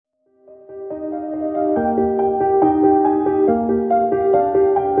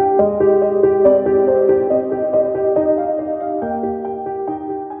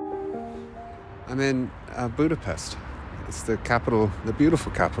Budapest. It's the capital, the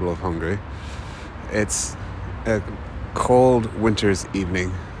beautiful capital of Hungary. It's a cold winter's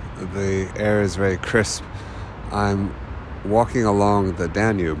evening. The air is very crisp. I'm walking along the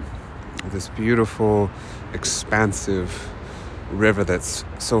Danube, this beautiful, expansive river that's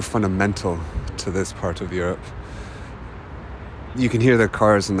so fundamental to this part of Europe. You can hear the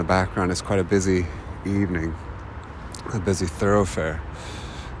cars in the background. It's quite a busy evening, a busy thoroughfare.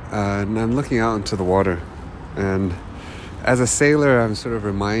 And I'm looking out into the water. And as a sailor, I'm sort of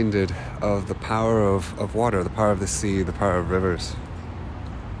reminded of the power of water, the power of the sea, the power of rivers.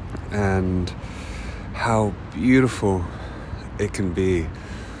 And how beautiful it can be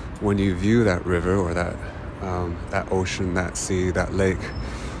when you view that river or that ocean, that sea, that lake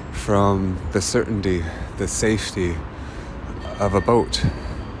from the certainty, the safety of a boat.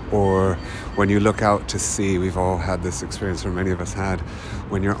 Or when you look out to sea, we've all had this experience, or many of us had,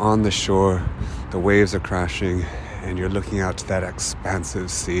 when you're on the shore, the waves are crashing, and you're looking out to that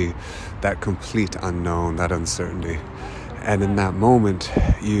expansive sea, that complete unknown, that uncertainty. And in that moment,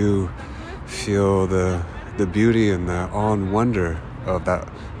 you feel the beauty and the awe and wonder of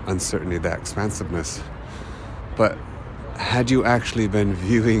that uncertainty, that expansiveness. But had you actually been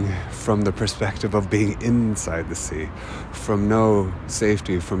viewing from the perspective of being inside the sea, from no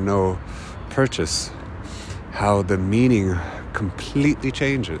safety, from no purchase, how the meaning completely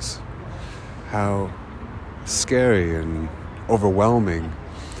changes, how scary and overwhelming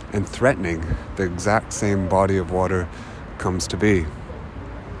and threatening the exact same body of water comes to be.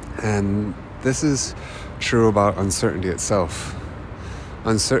 And this is true about uncertainty itself.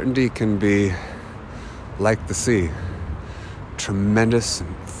 Uncertainty can be like the sea, tremendous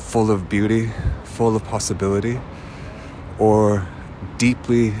and full of beauty, full of possibility, or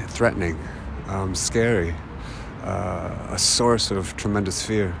deeply threatening, scary, a source of tremendous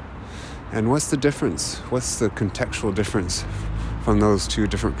fear. And what's the difference? What's the contextual difference from those two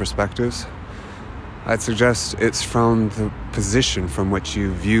different perspectives? I'd suggest it's from the position from which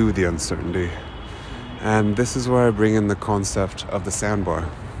you view the uncertainty. And this is where I bring in the concept of the sandbar,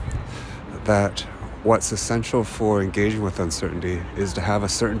 that what's essential for engaging with uncertainty is to have a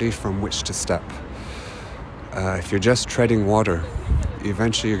certainty from which to step. If you're just treading water,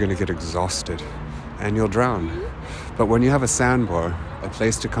 eventually you're going to get exhausted and you'll drown. But when you have a sandbar, a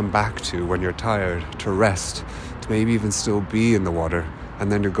place to come back to when you're tired, to rest, to maybe even still be in the water,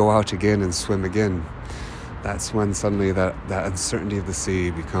 and then to go out again and swim again, that's when suddenly that uncertainty of the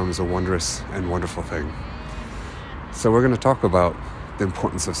sea becomes a wondrous and wonderful thing. So we're going to talk about the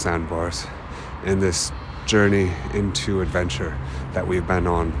importance of sandbars in this journey into adventure that we've been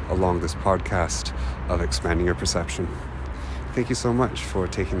on along this podcast of expanding your perception. Thank you so much for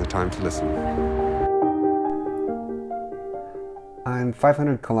taking the time to listen. I'm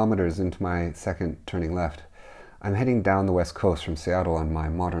 500 kilometers into my second turning left. I'm heading down the west coast from Seattle on my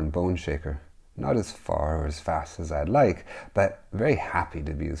modern bone shaker. Not as far or as fast as I'd like, but very happy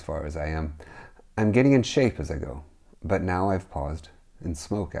to be as far as I am. I'm getting in shape as I go, but now I've paused, in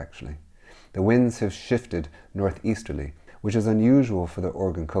smoke actually. The winds have shifted northeasterly, which is unusual for the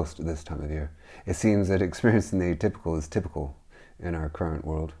Oregon coast at this time of year. It seems that experiencing the atypical is typical in our current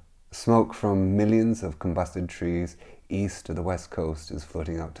world. Smoke from millions of combusted trees east of the west coast is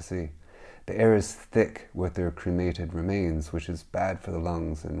floating out to sea. The air is thick with their cremated remains, which is bad for the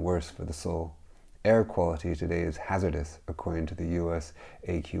lungs and worse for the soul. Air quality today is hazardous, according to the US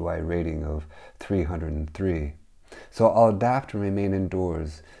AQI rating of 303. So I'll adapt and remain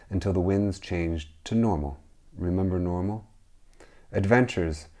indoors until the winds change to normal. Remember normal?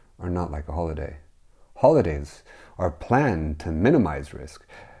 Adventures are not like a holiday. Holidays are planned to minimize risk.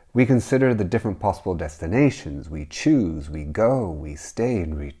 We consider the different possible destinations. We choose, we go, we stay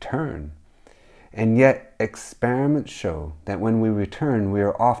and return. And yet experiments show that when we return, we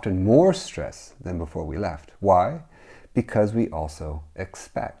are often more stressed than before we left. Why? Because we also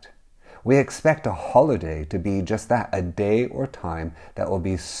expect. We expect a holiday to be just that, a day or time that will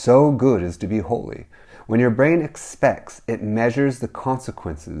be so good as to be holy. When your brain expects, it measures the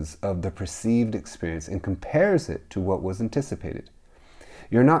consequences of the perceived experience and compares it to what was anticipated.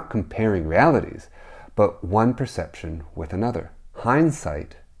 You're not comparing realities, but one perception with another,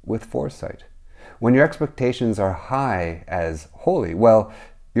 hindsight with foresight. When your expectations are high as holy, well,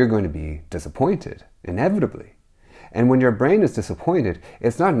 you're going to be disappointed, inevitably. And when your brain is disappointed,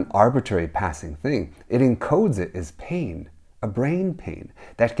 it's not an arbitrary passing thing. It encodes it as pain, a brain pain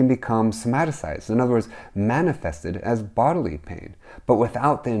that can become somaticized, in other words, manifested as bodily pain, but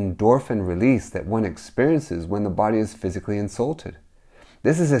without the endorphin release that one experiences when the body is physically insulted.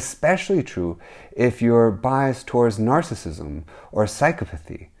 This is especially true if you're biased towards narcissism or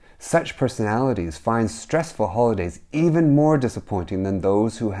psychopathy. Such personalities find stressful holidays even more disappointing than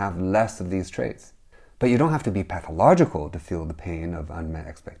those who have less of these traits. But you don't have to be pathological to feel the pain of unmet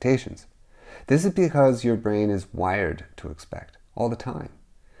expectations. This is because your brain is wired to expect all the time.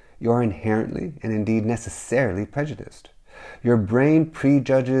 You are inherently and indeed necessarily prejudiced. Your brain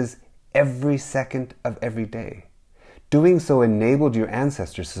prejudges every second of every day. Doing so enabled your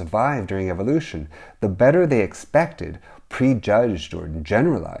ancestors to survive during evolution. The better they expected, prejudged, or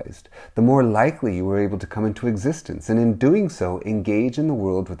generalized, the more likely you were able to come into existence, and in doing so, engage in the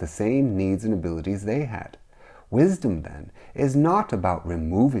world with the same needs and abilities they had. Wisdom, then, is not about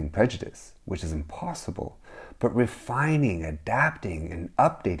removing prejudice, which is impossible, but refining, adapting, and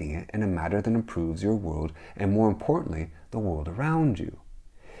updating it in a manner that improves your world, and more importantly, the world around you.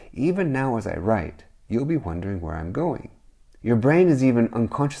 Even now as I write, you'll be wondering where I'm going. Your brain is even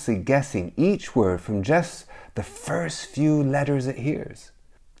unconsciously guessing each word from just the first few letters it hears.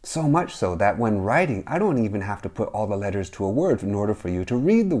 So much so that when writing, I don't even have to put all the letters to a word in order for you to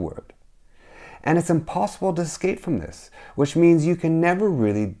read the word. And it's impossible to escape from this, which means you can never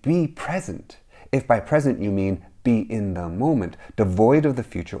really be present. If by present you mean be in the moment, devoid of the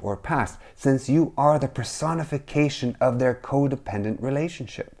future or past, since you are the personification of their codependent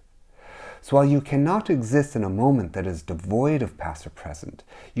relationship. So while you cannot exist in a moment that is devoid of past or present,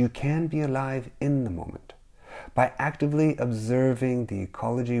 you can be alive in the moment. By actively observing the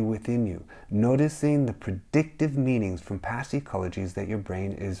ecology within you, noticing the predictive meanings from past ecologies that your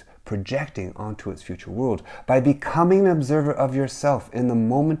brain is projecting onto its future world, by becoming an observer of yourself in the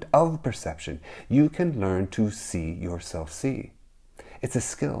moment of perception, you can learn to see yourself see. It's a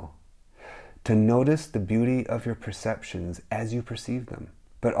skill to notice the beauty of your perceptions as you perceive them,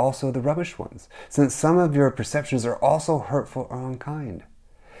 but also the rubbish ones, since some of your perceptions are also hurtful or unkind.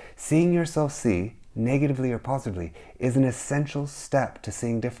 Seeing yourself see, negatively or positively, is an essential step to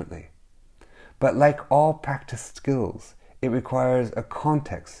seeing differently. But like all practiced skills, it requires a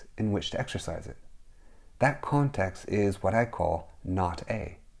context in which to exercise it. That context is what I call not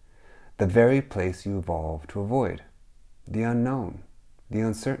A, the very place you evolved to avoid, the unknown, the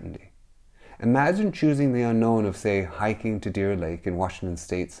uncertainty. Imagine choosing the unknown of, say, hiking to Deer Lake in Washington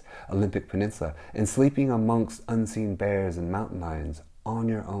State's Olympic Peninsula and sleeping amongst unseen bears and mountain lions on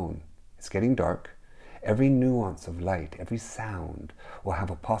your own. It's getting dark. Every nuance of light, every sound will have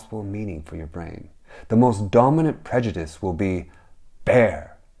a possible meaning for your brain. The most dominant prejudice will be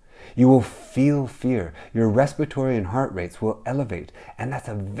bear. You will feel fear. Your respiratory and heart rates will elevate. And that's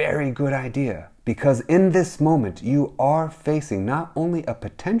a very good idea, because in this moment you are facing not only a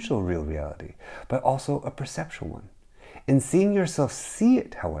potential real reality, but also a perceptual one. In seeing yourself see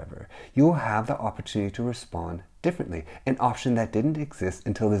it, however, you will have the opportunity to respond differently, an option that didn't exist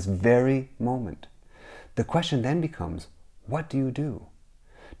until this very moment. The question then becomes, what do you do?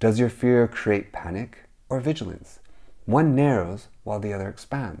 Does your fear create panic or vigilance? One narrows while the other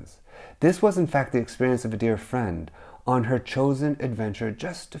expands. This was in fact the experience of a dear friend on her chosen adventure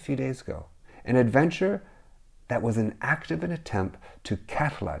just a few days ago. An adventure that was an active attempt to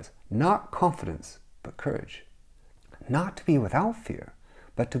catalyze not confidence, but courage. Not to be without fear,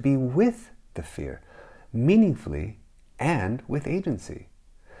 but to be with the fear, meaningfully and with agency.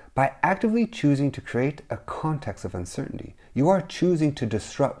 By actively choosing to create a context of uncertainty, you are choosing to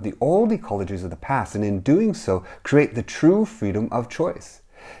disrupt the old ecologies of the past, and in doing so, create the true freedom of choice.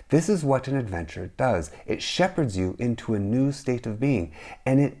 This is what an adventure does. It shepherds you into a new state of being,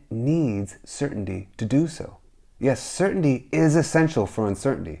 and it needs certainty to do so. Yes, certainty is essential for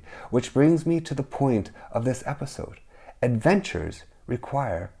uncertainty, which brings me to the point of this episode. Adventures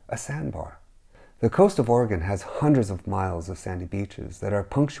require a sandbar. The coast of Oregon has hundreds of miles of sandy beaches that are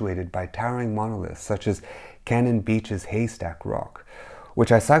punctuated by towering monoliths such as Cannon Beach's Haystack Rock,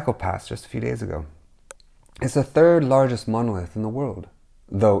 which I cycled past just a few days ago. It's the third largest monolith in the world,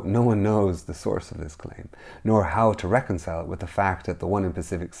 though no one knows the source of this claim, nor how to reconcile it with the fact that the one in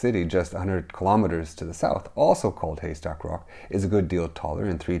Pacific City, just 100 kilometers to the south, also called Haystack Rock, is a good deal taller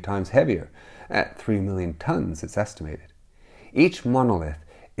and 3 times heavier. At 3 million tons, it's estimated. Each monolith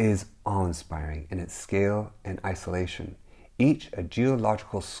is awe-inspiring in its scale and isolation, each a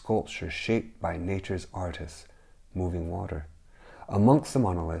geological sculpture shaped by nature's artists, moving water. Amongst the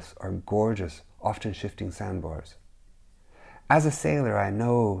monoliths are gorgeous, often shifting sandbars. As a sailor, I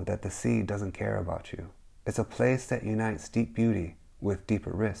know that the sea doesn't care about you. It's a place that unites deep beauty with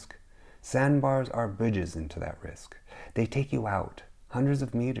deeper risk. Sandbars are bridges into that risk. They take you out, hundreds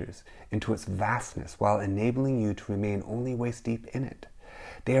of meters, into its vastness while enabling you to remain only waist deep in it.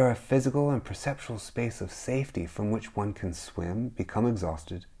 They are a physical and perceptual space of safety from which one can swim, become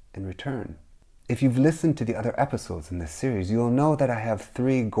exhausted, and return. If you've listened to the other episodes in this series, you'll know that I have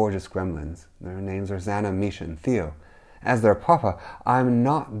 3 gorgeous gremlins. Their names are Xana, Misha, and Theo. As their papa, I'm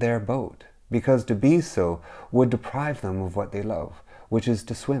not their boat, because to be so would deprive them of what they love, which is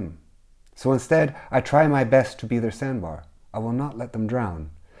to swim. So instead, I try my best to be their sandbar. I will not let them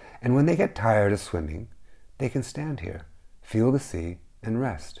drown. And when they get tired of swimming, they can stand here, feel the sea, and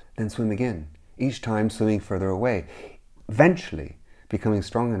rest, then swim again, each time swimming further away, eventually becoming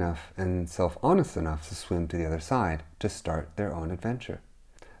strong enough and self-honest enough to swim to the other side to start their own adventure.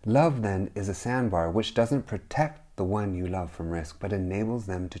 Love, then, is a sandbar which doesn't protect the one you love from risk, but enables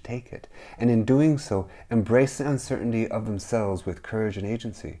them to take it, and in doing so, embrace the uncertainty of themselves with courage and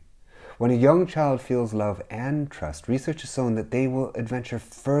agency. When a young child feels love and trust, research has shown that they will adventure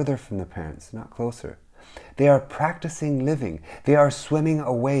further from their parents, not closer. They are practicing living. They are swimming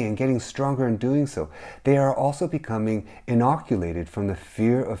away and getting stronger in doing so. They are also becoming inoculated from the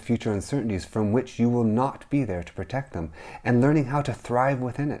fear of future uncertainties from which you will not be there to protect them, and learning how to thrive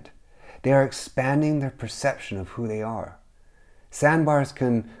within it. They are expanding their perception of who they are. Sandbars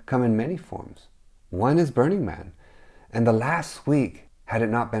can come in many forms. One is Burning Man, and the last week, had it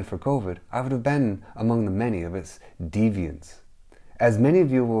not been for COVID, I would have been among the many of its deviants. As many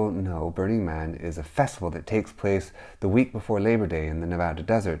of you will know, Burning Man is a festival that takes place the week before Labor Day in the Nevada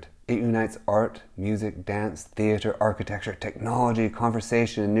desert. It unites art, music, dance, theater, architecture, technology,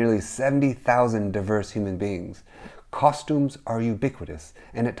 conversation, and nearly 70,000 diverse human beings. Costumes are ubiquitous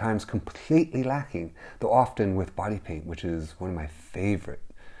and at times completely lacking, though often with body paint, which is one of my favorite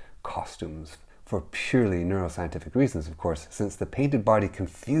costumes for purely neuroscientific reasons, of course, since the painted body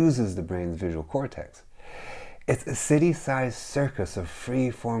confuses the brain's visual cortex. It's a city-sized circus of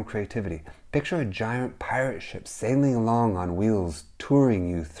free-form creativity. Picture a giant pirate ship sailing along on wheels, touring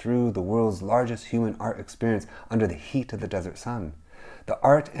you through the world's largest human art experience under the heat of the desert sun. The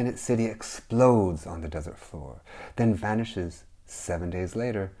art in its city explodes on the desert floor, then vanishes 7 days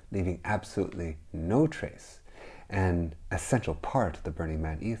later, leaving absolutely no trace, an essential part of the Burning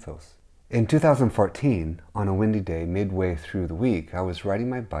Man ethos. In 2014, on a windy day midway through the week, I was riding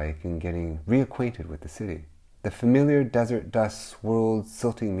my bike and getting reacquainted with the city. The familiar desert dust swirled,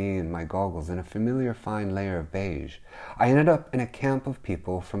 silting me and my goggles in a familiar fine layer of beige. I ended up in a camp of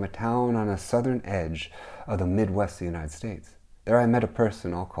people from a town on a southern edge of the Midwest of the United States. There I met a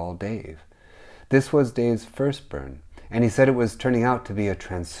person I'll call Dave. This was Dave's first burn, and he said it was turning out to be a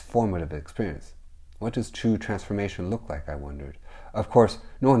transformative experience. What does true transformation look like, I wondered. Of course,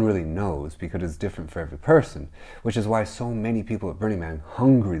 no one really knows because it's different for every person, which is why so many people at Burning Man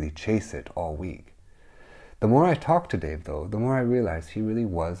hungrily chase it all week. The more I talked to Dave, though, the more I realized he really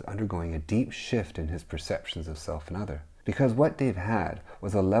was undergoing a deep shift in his perceptions of self and other. Because what Dave had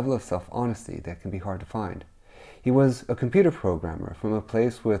was a level of self-honesty that can be hard to find. He was a computer programmer from a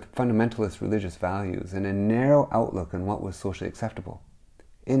place with fundamentalist religious values and a narrow outlook on what was socially acceptable.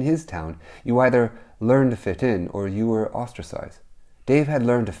 In his town, you either learned to fit in or you were ostracized. Dave had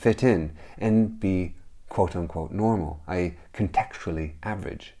learned to fit in and be quote-unquote normal, i.e. contextually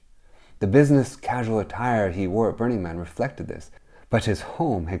average. The business casual attire he wore at Burning Man reflected this, but his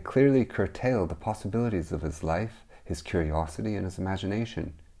home had clearly curtailed the possibilities of his life, his curiosity, and his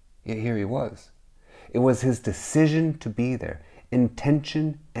imagination. Yet here he was. It was his decision to be there,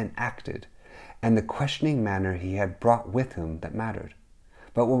 intention and acted, and the questioning manner he had brought with him that mattered.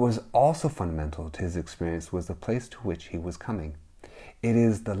 But what was also fundamental to his experience was the place to which he was coming. It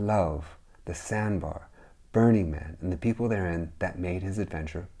is the love, the sandbar, Burning Man, and the people therein that made his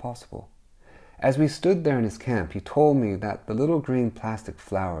adventure possible. As we stood there in his camp, he told me that the little green plastic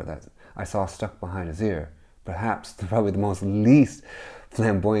flower that I saw stuck behind his ear, perhaps probably the most least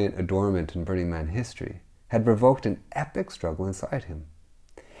flamboyant adornment in Burning Man history, had provoked an epic struggle inside him.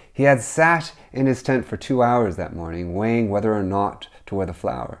 He had sat in his tent for 2 hours that morning, weighing whether or not to wear the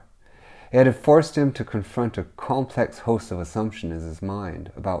flower. It had forced him to confront a complex host of assumptions in his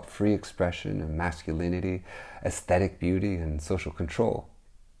mind about free expression and masculinity, aesthetic beauty, and social control.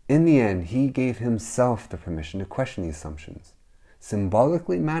 In the end, he gave himself the permission to question these assumptions,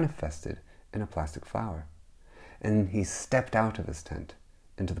 symbolically manifested in a plastic flower. And he stepped out of his tent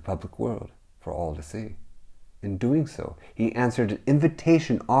into the public world for all to see. In doing so, he answered an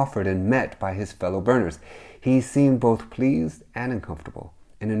invitation offered and met by his fellow burners. He seemed both pleased and uncomfortable,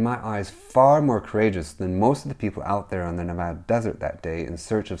 and in my eyes far more courageous than most of the people out there on the Nevada desert that day in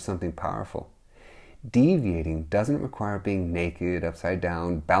search of something powerful. Deviating doesn't require being naked, upside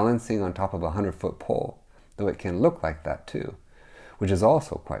down, balancing on top of a 100-foot pole, though it can look like that too, which is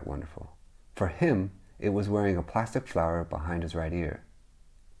also quite wonderful. For him, it was wearing a plastic flower behind his right ear.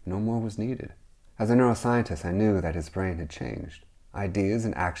 No more was needed. As a neuroscientist, I knew that his brain had changed. Ideas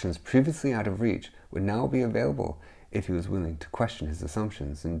and actions previously out of reach would now be available if he was willing to question his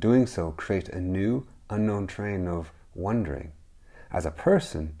assumptions, and doing so create a new, unknown train of wondering. As a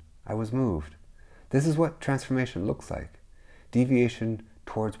person, I was moved. This is what transformation looks like. Deviation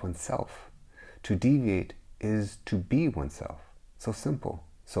towards oneself. To deviate is to be oneself. So simple,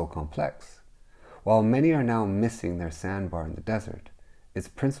 so complex. While many are now missing their sandbar in the desert, its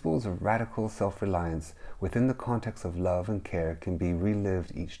principles of radical self-reliance within the context of love and care can be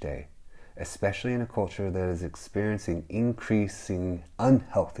relived each day, especially in a culture that is experiencing increasing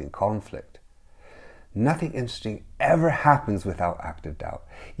unhealthy conflict. Nothing interesting ever happens without active doubt.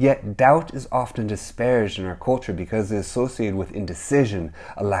 Yet doubt is often disparaged in our culture because it is associated with indecision,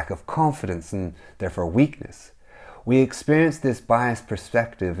 a lack of confidence, and therefore weakness. We experience this biased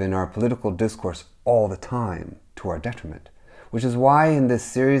perspective in our political discourse all the time, to our detriment. Which is why in this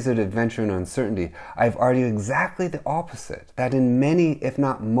series of adventure and uncertainty, I've argued exactly the opposite, that in many, if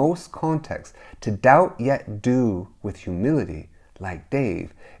not most contexts, to doubt yet do with humility, like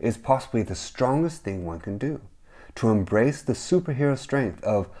Dave, is possibly the strongest thing one can do. To embrace the superhero strength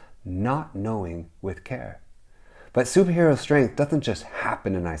of not knowing with care. But superhero strength doesn't just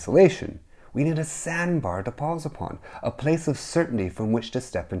happen in isolation. We need a sandbar to pause upon, a place of certainty from which to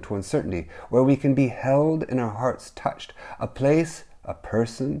step into uncertainty, where we can be held and our hearts touched, a place, a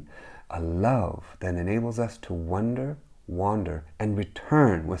person, a love that enables us to wonder, wander, and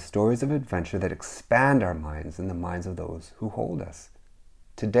return with stories of adventure that expand our minds and the minds of those who hold us.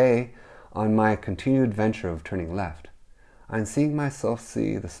 Today, on my continued venture of turning left, I'm seeing myself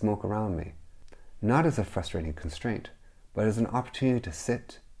see the smoke around me, not as a frustrating constraint, but as an opportunity to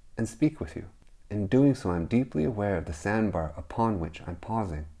sit and speak with you. In doing so, I'm deeply aware of the sandbar upon which I'm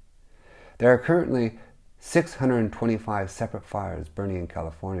pausing. There are currently 625 separate fires burning in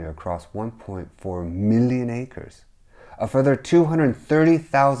California across 1.4 million acres. A further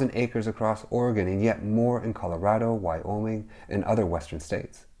 230,000 acres across Oregon, and yet more in Colorado, Wyoming, and other western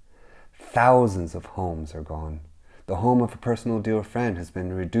states. Thousands of homes are gone. The home of a personal dear friend has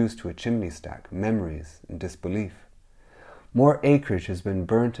been reduced to a chimney stack, memories, and disbelief. More acreage has been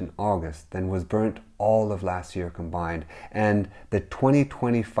burnt in August than was burnt all of last year combined, and the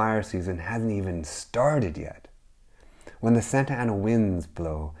 2020 fire season hasn't even started yet. When the Santa Ana winds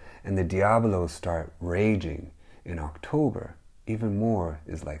blow and the Diablos start raging in October, even more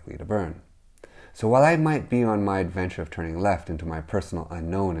is likely to burn. So while I might be on my adventure of turning left into my personal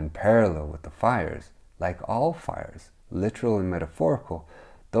unknown in parallel with the fires, like all fires, literal and metaphorical,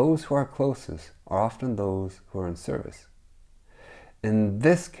 those who are closest are often those who are in service. In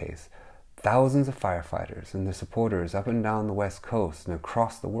this case, thousands of firefighters and their supporters up and down the West Coast and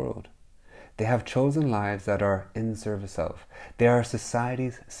across the world. They have chosen lives that are in service of. They are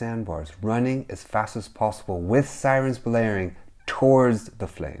society's sandbars, running as fast as possible with sirens blaring towards the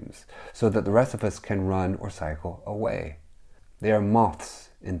flames, so that the rest of us can run or cycle away. They are moths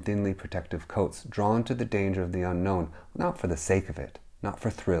in thinly protective coats, drawn to the danger of the unknown, not for the sake of it, not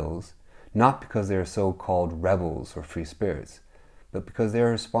for thrills, not because they are so-called rebels or free spirits, but because they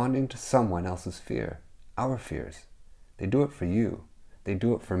are responding to someone else's fear, our fears. They do it for you. They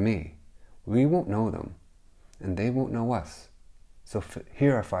do it for me. We won't know them, and they won't know us. So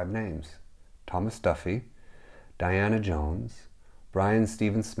here are 5 names: Thomas Duffy, Diana Jones, Brian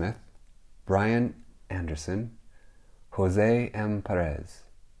Stephen Smith, Brian Anderson, Jose M. Perez.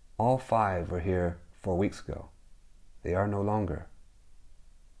 All 5 were here 4 weeks ago. They are no longer.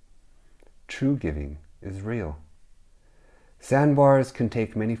 True giving is real. Sandbars can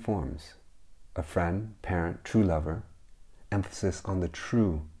take many forms: a friend, parent, true lover, emphasis on the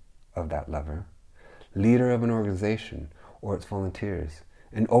true of that lover, leader of an organization or its volunteers,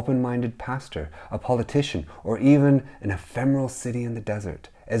 an open-minded pastor, a politician, or even an ephemeral city in the desert,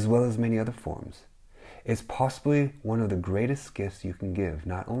 as well as many other forms. It's possibly one of the greatest gifts you can give,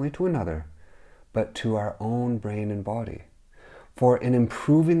 not only to another, but to our own brain and body. For in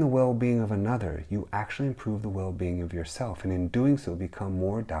improving the well-being of another, you actually improve the well-being of yourself, and in doing so become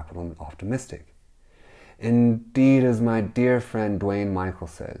more adaptable and optimistic. Indeed, as my dear friend Dwayne Michael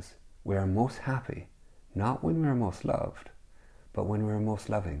says, we are most happy, not when we are most loved, but when we are most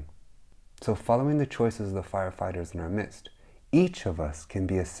loving. So following the choices of the firefighters in our midst, each of us can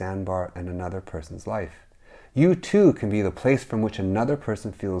be a sandbar in another person's life. You too can be the place from which another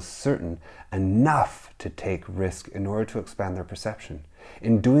person feels certain enough to take risk in order to expand their perception.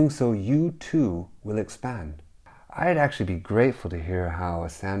 In doing so, you too will expand. I'd actually be grateful to hear how a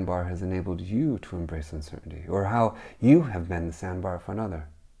sandbar has enabled you to embrace uncertainty, or how you have been the sandbar for another.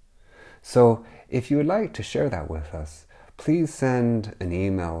 So if you would like to share that with us, please send an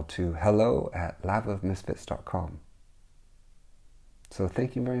email to hello@laveofmisfits.com. So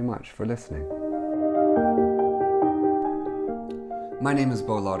thank you very much for listening. My name is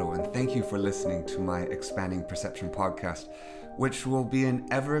Bo Lotto, and thank you for listening to my Expanding Perception podcast, which will be an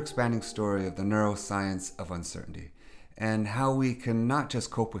ever-expanding story of the neuroscience of uncertainty and how we can not just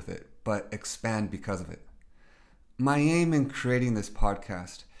cope with it, but expand because of it. My aim in creating this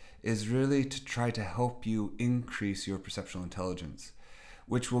podcast is really to try to help you increase your perceptual intelligence,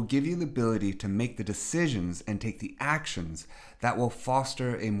 which will give you the ability to make the decisions and take the actions that will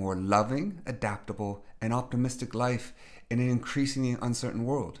foster a more loving, adaptable, and optimistic life in an increasingly uncertain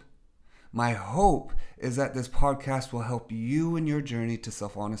world. My hope is that this podcast will help you in your journey to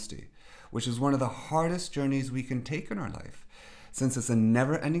self-honesty, which is one of the hardest journeys we can take in our life, since it's a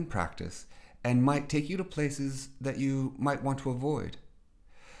never-ending practice and might take you to places that you might want to avoid.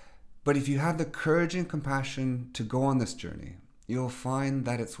 But if you have the courage and compassion to go on this journey, you'll find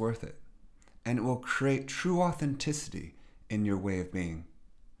that it's worth it, and it will create true authenticity in your way of being.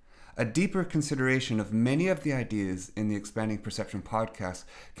 A deeper consideration of many of the ideas in the Expanding Perception podcast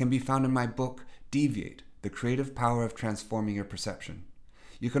can be found in my book, Deviate: The Creative Power of Transforming Your Perception.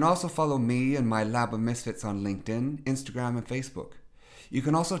 You can also follow me and my Lab of Misfits on LinkedIn, Instagram, and Facebook. You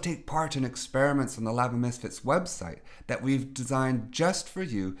can also take part in experiments on the Lab of Misfits website that we've designed just for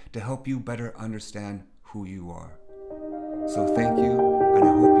you to help you better understand who you are. So thank you, and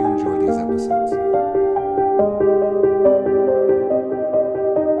I hope